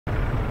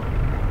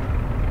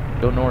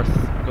Go north.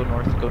 Go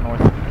north. Go north.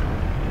 Go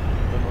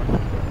north. Go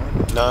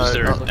north. No, Is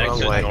there no, an no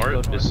exit way.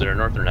 north? Is there a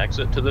northern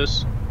exit to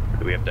this? Or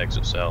do we have to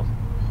exit south?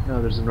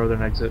 No, there's a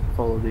northern exit.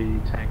 Follow the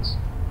tanks.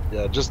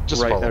 Yeah, just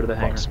right follow out of the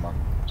hangar. Proxima.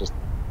 Just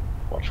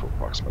watch where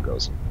Proxima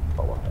goes and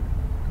follow him.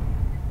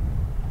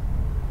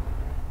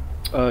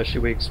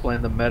 Should we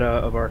explain the meta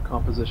of our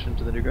composition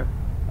to the new guy?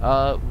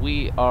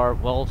 We are,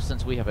 well,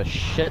 since we have a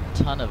shit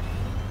ton of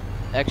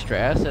extra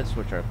assets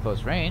which are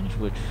close range,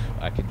 which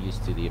I can use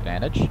to the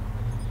advantage,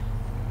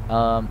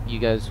 you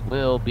guys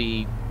will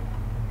be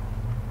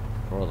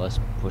more or less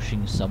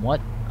pushing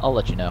somewhat. I'll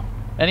let you know.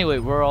 Anyway,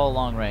 we're all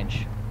long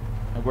range,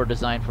 and we're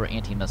designed for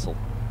anti-missile.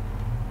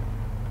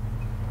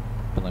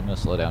 But I'm gonna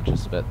slow down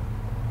just a bit.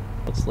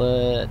 Let's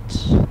let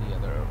the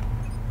other...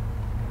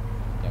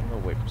 Yeah, I'm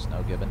gonna wait for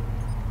Snow Gibbon.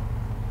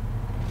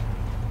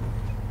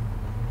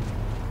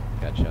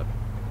 Catch up.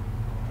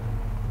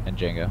 And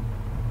Django.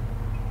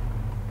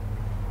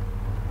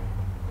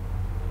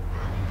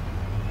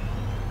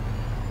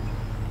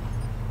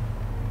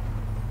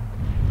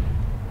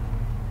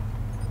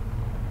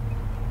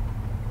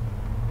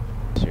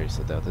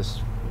 Seriously though, this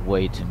is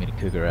way too many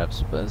Cougar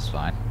reps, but it's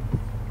fine.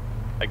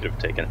 I could have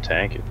taken a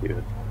tank if you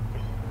had.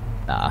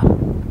 Nah.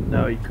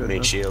 No, you couldn't.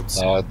 Meat shields.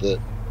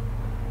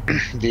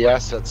 The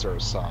assets are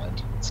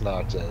assigned. It's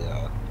not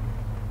a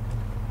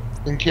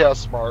in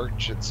Chaos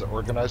March. It's an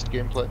organized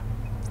gameplay,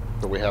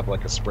 so we have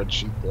like a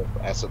spreadsheet of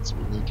assets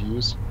we need to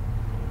use.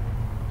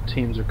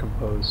 Teams are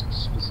composed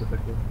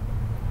specifically.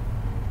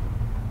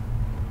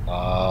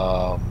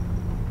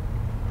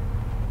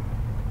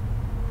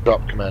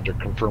 Drop commander,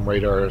 confirm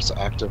radar is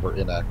active or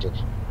inactive.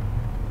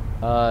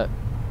 Got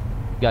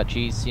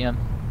GCM.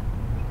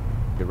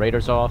 Your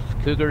radar's off.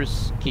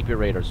 Cougars, keep your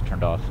radars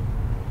turned off.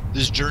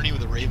 This journey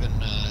with the Raven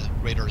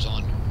radar's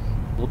on.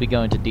 We'll be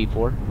going to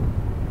D4.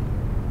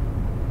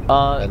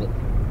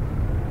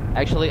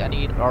 Actually, I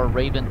need our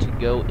Raven to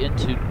go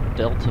into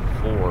Delta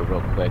 4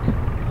 real quick.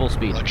 Full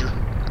speed. Roger.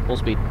 Full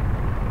speed.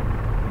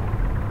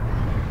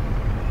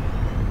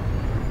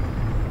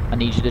 I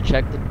need you to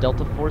check the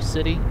Delta 4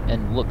 city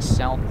and look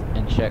south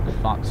and check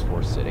Fox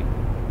 4 city.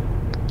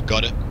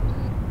 Got it.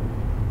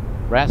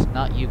 Rask,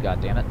 not you,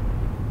 goddammit.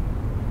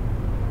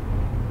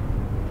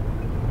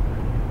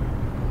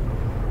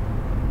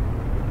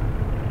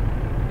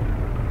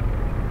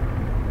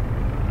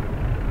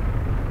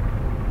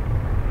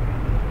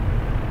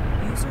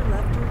 User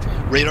left your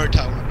channel. Radar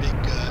tower, big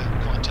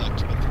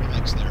contact about 3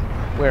 megs there.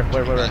 Where?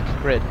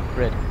 Grid.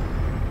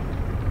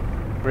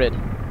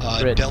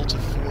 Delta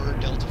 4,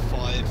 Delta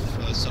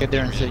 5, sub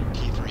they're in city.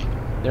 Key 3.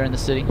 They're in the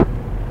city.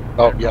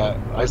 Oh yeah,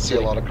 I see a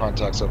lot of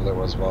contacts over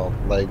there as well.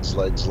 Legs.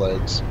 What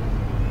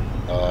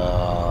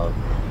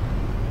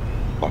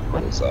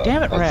is that?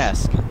 Damn it,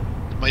 Rask.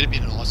 It might have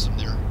been an awesome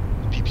there.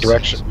 The PPC.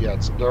 Direction, yeah,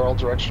 they're all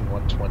direction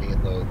 120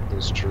 in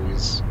those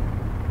trees.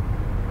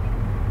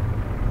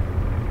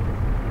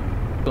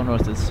 Go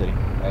north of the city.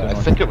 I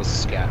think it was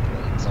scat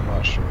legs, I'm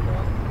not sure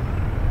about.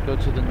 Go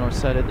to the north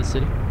side of the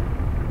city.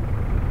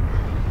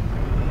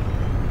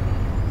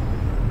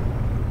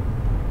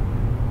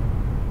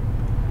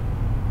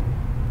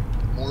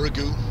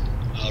 Morrigu,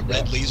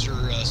 red laser,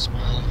 small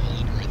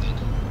Hollander, I think.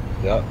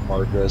 Yeah,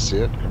 Margaret, I see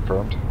it,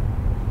 confirmed.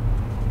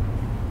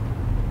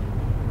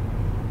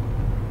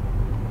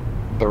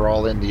 They're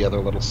all in the other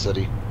little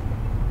city.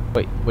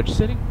 Wait, which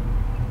city?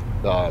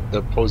 The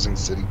opposing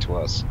city to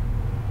us.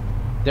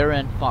 They're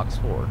in Fox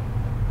 4.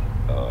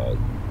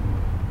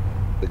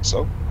 Think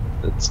so?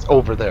 It's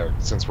over there,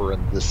 since we're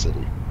in this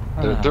city.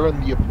 They're in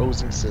the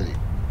opposing city.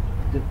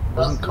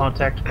 Wasn't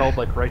contact called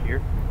like right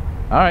here?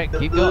 Alright,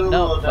 keep going.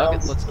 No, fuck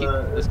it. Let's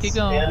keep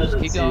going. Let's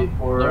keep going.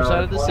 North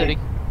side of the city.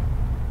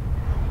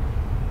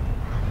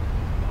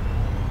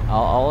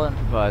 I'll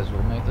improvise.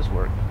 We'll make this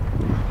work.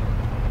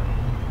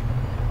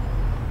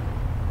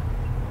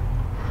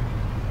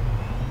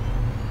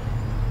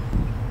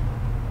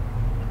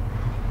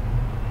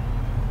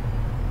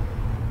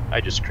 I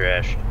just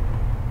crashed.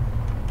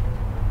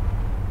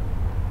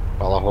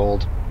 Follow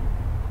hold.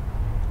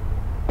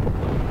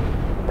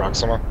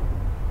 Proxima.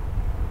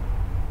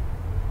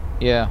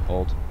 Yeah,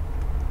 hold.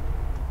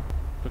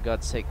 For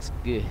God's sakes,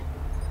 good.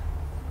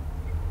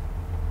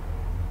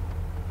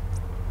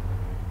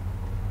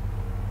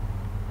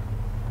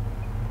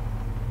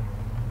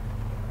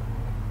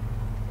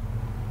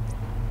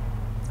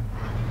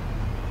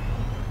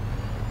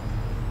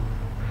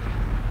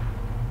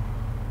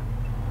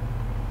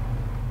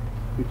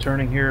 We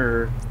turning here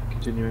or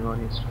continuing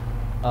on east?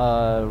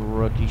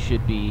 Rook, you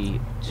should be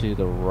to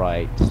the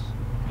right,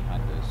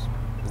 behind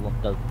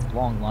the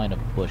long line of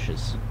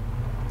bushes.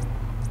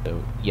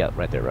 So, yeah,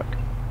 right there, Rook.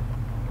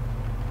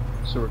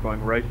 So we're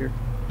going right here?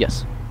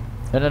 Yes.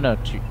 No,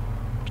 to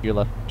your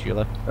left, to your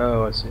left.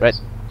 Oh, I see. Right. I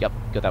see. Yep,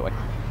 go that way.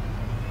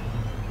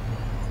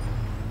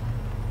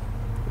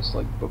 It's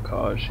like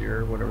bocage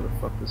here, whatever the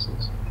fuck this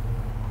is.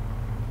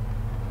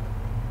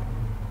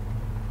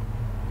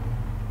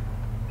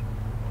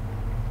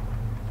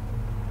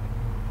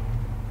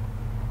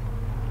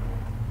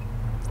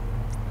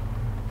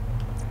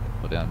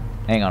 Slow down.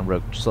 Hang on,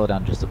 Rook. Slow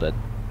down just a bit.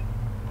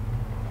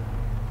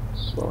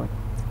 slowing.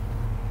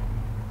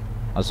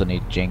 Also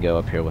need Django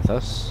up here with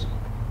us.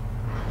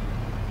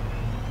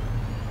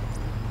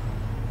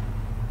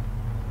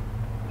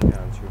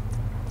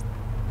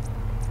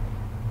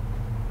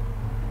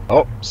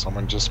 Oh,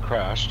 someone just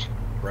crashed.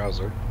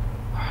 Browser.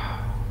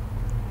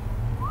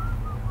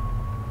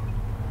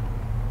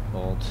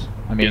 Old.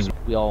 I mean,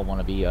 we all want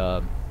to be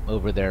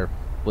over there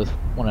with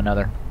one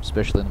another,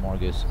 especially in the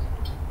Morgus.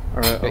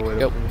 Alright, Okay, I'll wait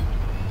go. up for you.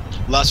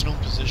 Last known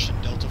position,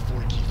 Delta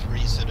 4, Key 3,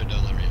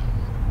 Citadel area.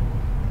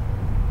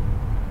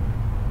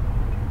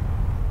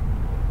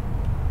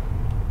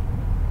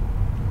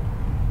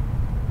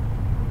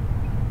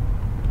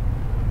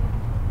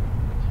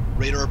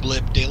 Radar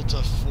blip,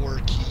 Delta 4,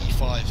 Key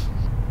 5.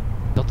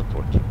 Delta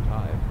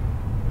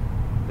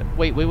 425.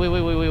 Wait,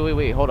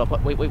 hold up.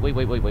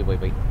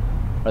 Wait.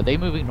 Are they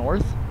moving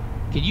north?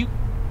 Can you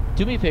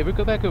do me a favor,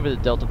 go back over to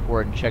Delta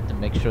 4 and check to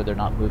make sure they're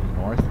not moving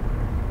north?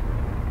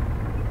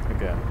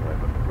 Again,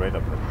 right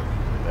up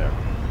there.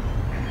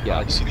 Yeah,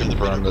 I can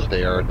confirm that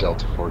they are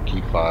Delta 4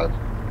 Key 5.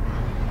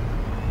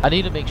 I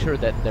need to make sure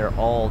that they're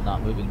all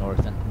not moving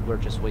north and we're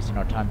just wasting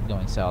our time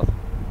going south.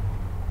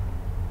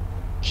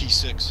 Key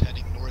 6,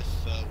 heading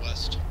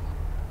northwest.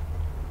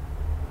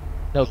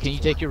 No, can you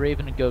take your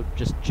Raven and go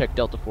just check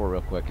Delta 4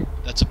 real quick?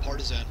 That's a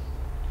partisan.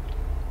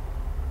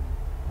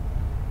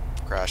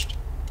 Crashed.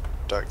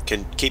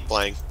 Can keep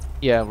playing.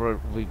 Yeah,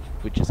 we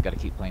just gotta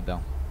keep playing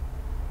down.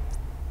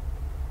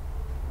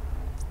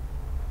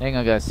 Hang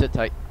on, guys, sit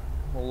tight.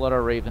 We'll let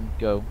our Raven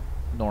go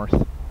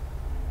north.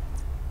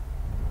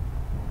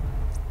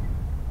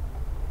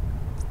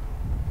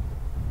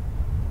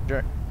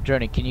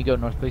 Journey, can you go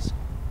north, please?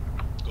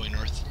 Going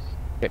north.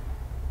 Okay.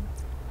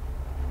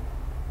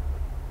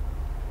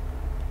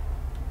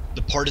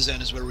 The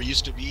partisan is where we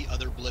used to be.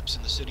 Other blips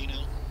in the city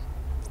now.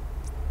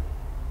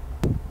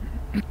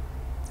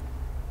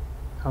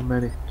 How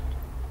many?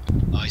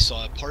 I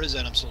saw a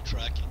partisan. I'm still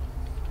tracking.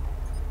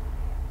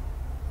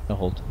 No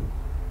hold.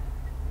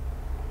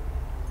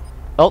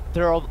 Oh,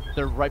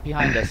 they're right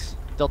behind us.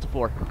 Delta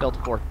 4.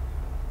 All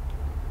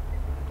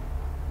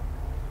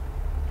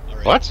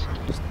right. What?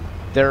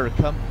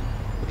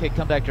 Okay,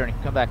 come back, Journey.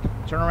 Come back.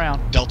 Turn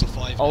around. Delta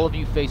 5. All of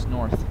you face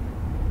north.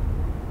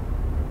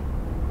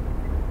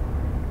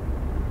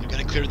 They're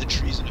gonna clear the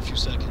trees in a few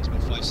seconds.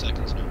 About 5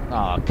 seconds now.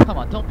 Aw, come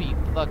on, don't be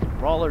fucking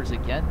brawlers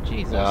again.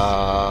 Jesus.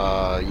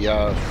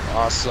 Yeah,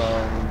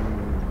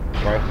 awesome.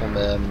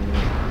 Rifleman.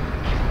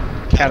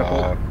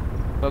 Catapult.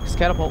 Focus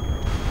catapult.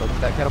 Focus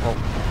that catapult.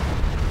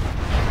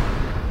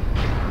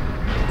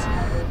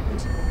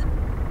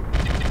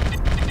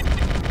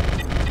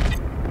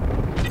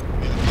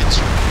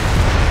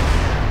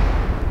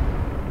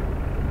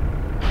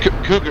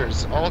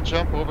 Cougars, all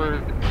jump over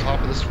the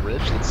top of this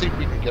ridge. Let's see if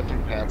we can get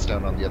them pants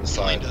down on the other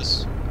side. Behind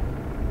us.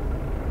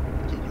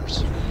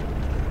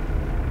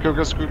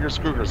 Cougars.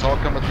 Cougars, all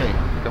come with me.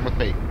 Come with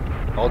me.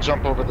 All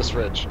jump over this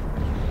ridge.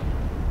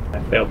 I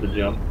failed to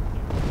jump.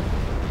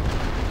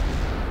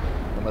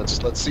 And let's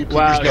see if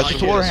Wow, Cougars Focus get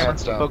the them Warhammer.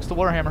 pants down. Focus the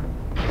Warhammer.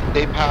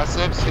 Stay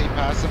passive.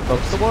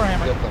 Focus the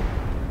Warhammer. Get them.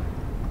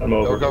 I'm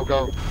over. Go.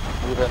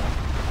 Move in.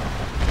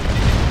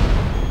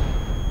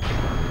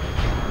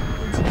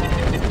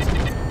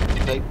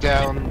 Take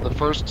down the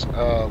first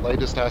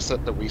lightest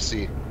asset that we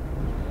see.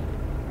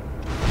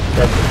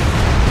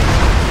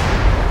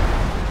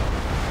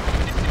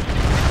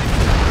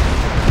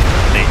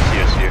 They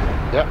see us here.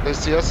 Yep, they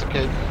see us.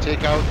 Okay,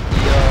 take out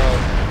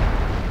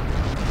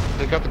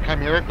the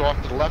Chimera. Go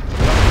off to the left.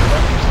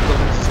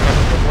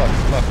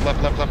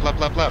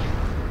 Left.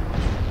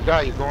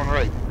 Guy, you're going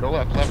right. Go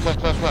left.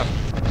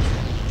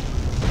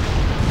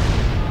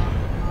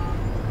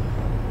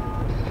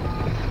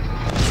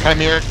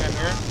 Chimera.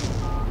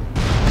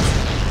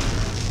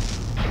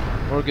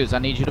 Morgus, I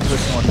need you to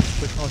push north.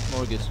 Push north,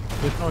 Morgus.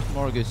 Push north,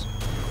 Morgus.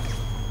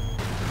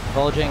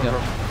 Follow Django.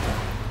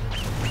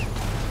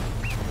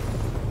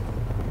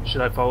 Should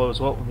I follow as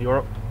well?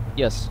 Europe?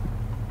 Yes.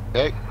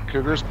 Okay,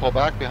 Cougars, pull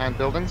back behind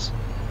buildings.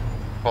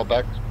 Pull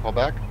back.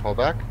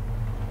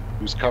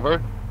 Who's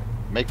covered?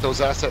 Make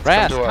those assets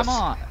Rask, come to us. come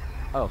on!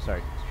 Oh,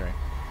 sorry.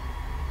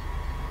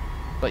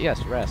 But yes,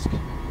 Rask.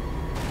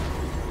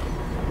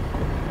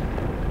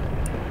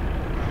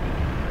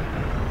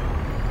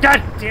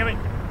 God damn it!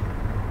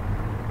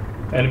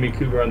 Enemy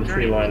Cougar on the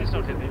tree line. Please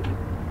don't hit me.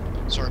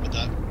 Sorry about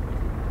that.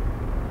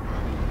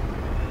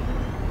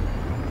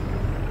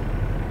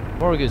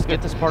 Morgus,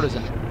 get this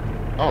partisan.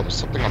 Oh, there's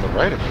something on the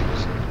right of me.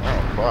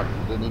 Oh, fuck.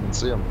 Didn't even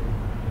see him.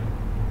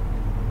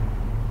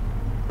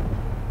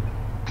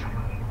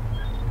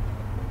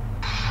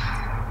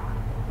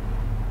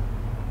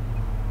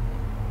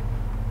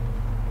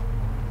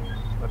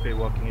 Might be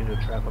walking into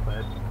a trap up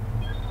ahead.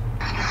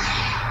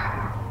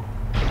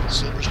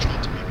 Silver's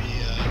trying to maybe.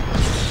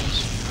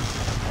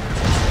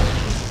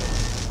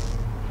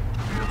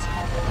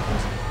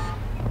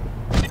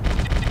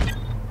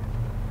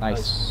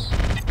 Nice.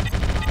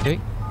 Okay.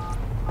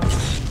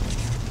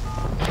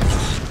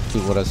 See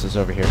what else is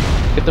over here.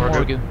 Get the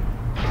Morgan. Morgan.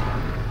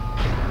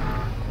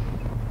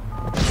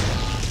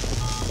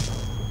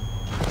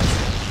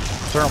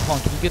 Colonel Pong,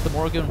 can you get the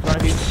Morgan in front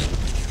of you?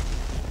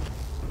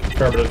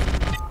 Affirmative.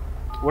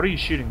 What are you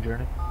shooting,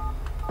 Journey?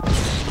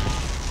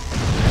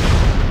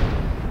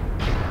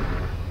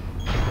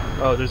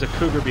 Oh, there's a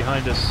cougar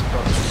behind us.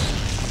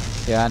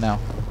 Yeah, I know.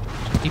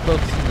 Keep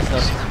focusing the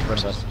stuff in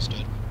front of us.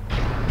 Instead.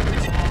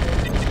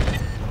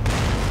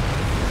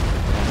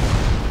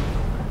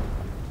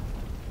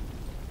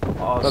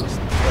 Awesome. Focus.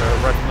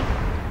 Rifleman.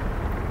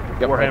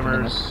 Yep,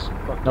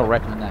 Warhammers. No,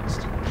 Rifleman next.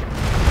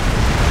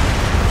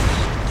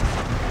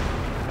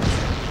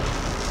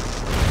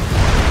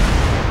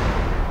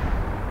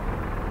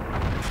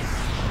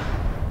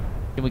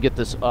 Can we get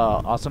this,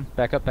 awesome?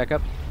 Back up, back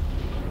up.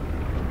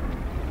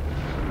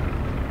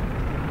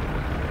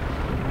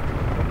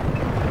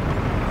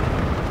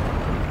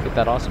 Get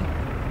that awesome.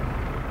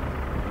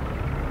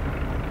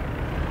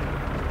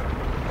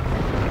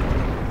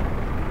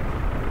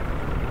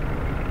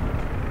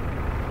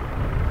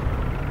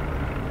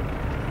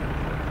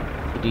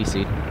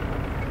 DC'd.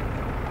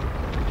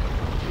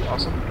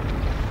 Awesome.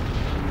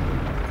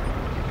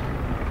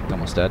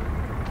 Almost dead.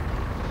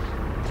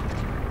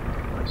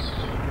 Nice.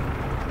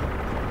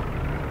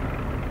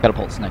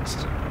 Catapult's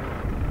next.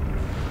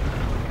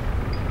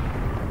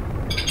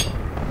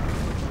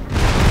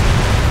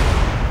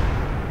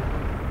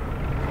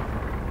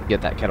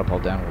 Get that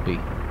catapult down, we'll be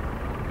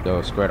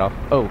go squared off.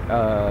 Oh,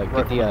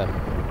 get the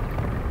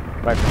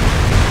rifle.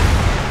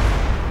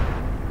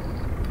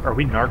 Are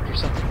we narked or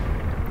something?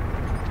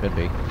 Could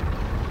be.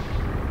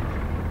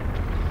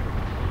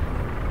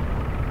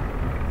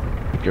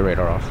 Keep your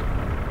radar off.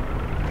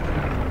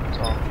 That's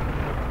all.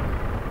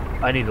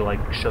 I need to like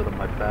show them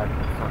my back.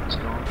 The front's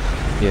gone.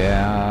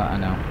 Yeah, I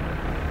know.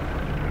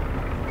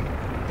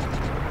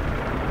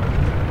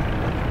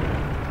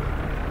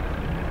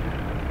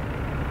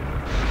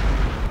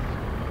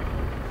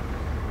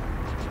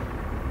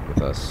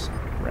 With us,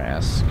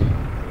 Rask.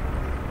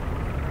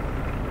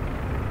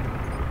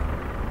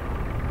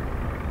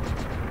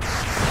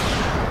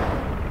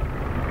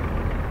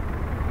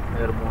 I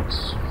hit him once.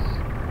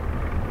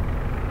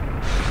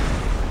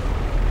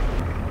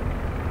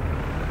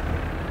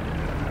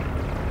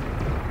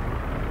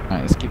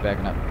 Alright, let's keep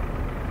backing up.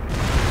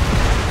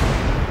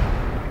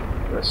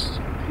 Rest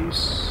in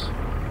peace.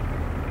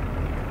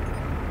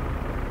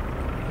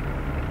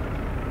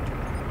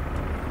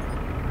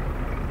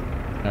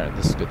 Alright,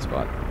 this is a good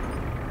spot.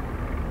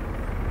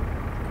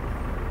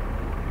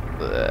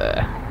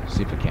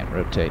 See if we can't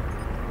rotate.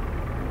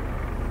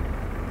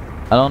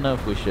 I don't know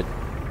if we should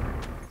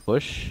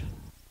push.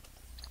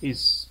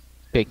 He's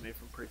Okay, made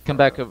from pretty come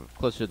far back out. over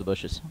closer to the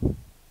bushes.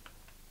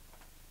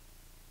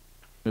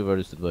 Move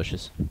over to the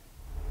bushes.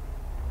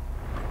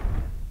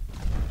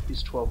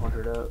 He's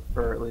 1200 out,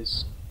 or at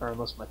least, or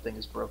unless my thing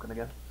is broken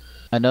again.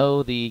 I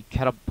know the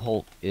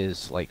catapult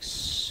is like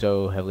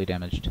so heavily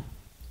damaged.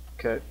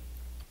 Okay.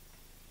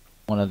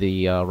 One of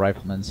the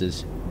riflemen's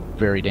is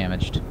very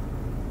damaged.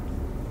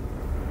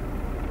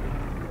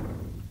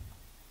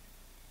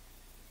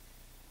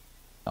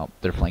 Oh,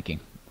 they're flanking.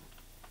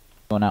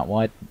 Going out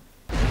wide.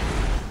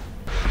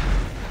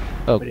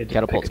 Oh, We need to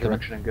catapult's pick a coming.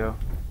 direction and go.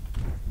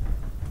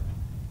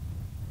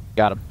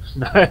 Got him.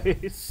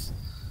 Nice.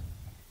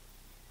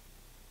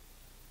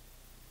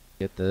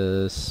 Get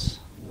this.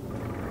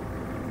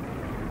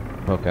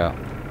 Poke out.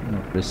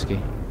 Risky.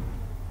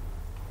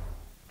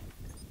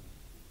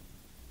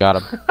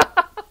 Got him.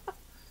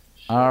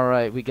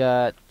 Alright, we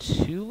got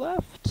 2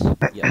 left?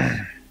 Yes.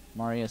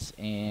 Marius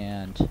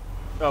and...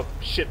 Oh,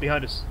 shit,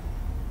 behind us.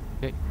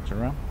 Okay, turn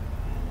around.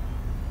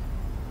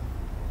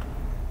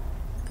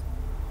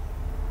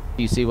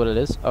 Do you see what it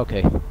is?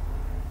 Okay.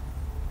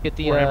 Get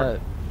the, Warhammer.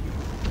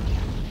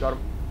 Got him.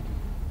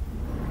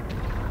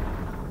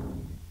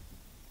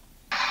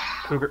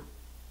 Cougar.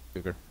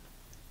 Cougar.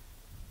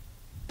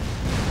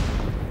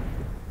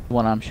 The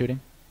one I'm shooting.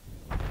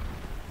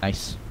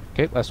 Nice.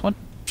 Okay, last one.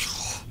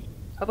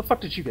 How the fuck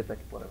did you get that?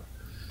 Whatever.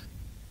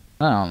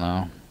 I don't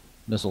know.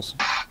 Missiles.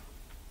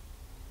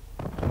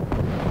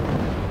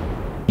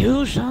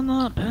 You shall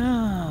not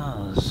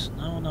pass.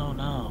 No, no,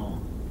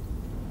 no.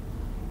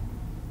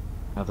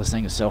 Oh, this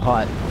thing is so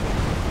hot.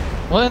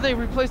 Why did they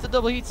replace the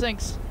double heat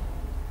sinks?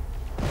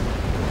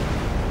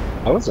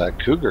 How is that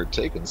cougar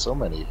taking so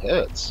many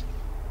hits?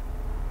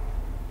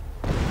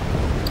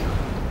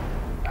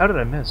 How did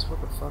I miss? What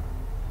the fuck?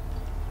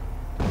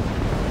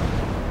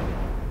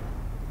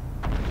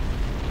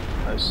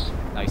 Nice.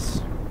 Nice.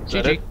 Is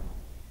that GG. it?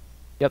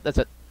 Yep, that's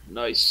it.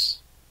 Nice.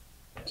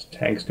 This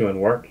tank's doing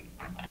work.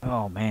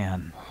 Oh,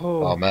 man.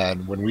 Oh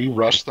man, when we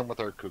rushed them with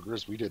our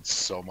cougars, we did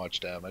so much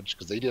damage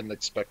because they didn't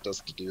expect us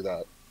to do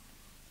that.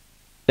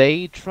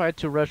 They tried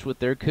to rush with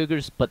their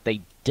cougars, but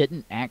they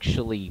didn't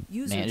actually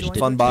manage to do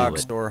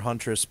Funbox it. or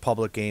Huntress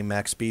public game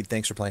max speed.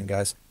 Thanks for playing,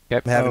 guys.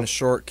 Yep. I'm having a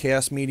short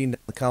chaos meeting in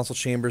the council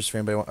chambers if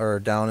anybody or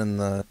down in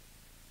the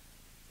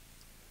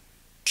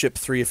ship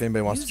 3 if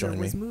anybody wants to join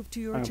me.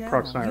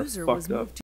 Prox and I are fucked up.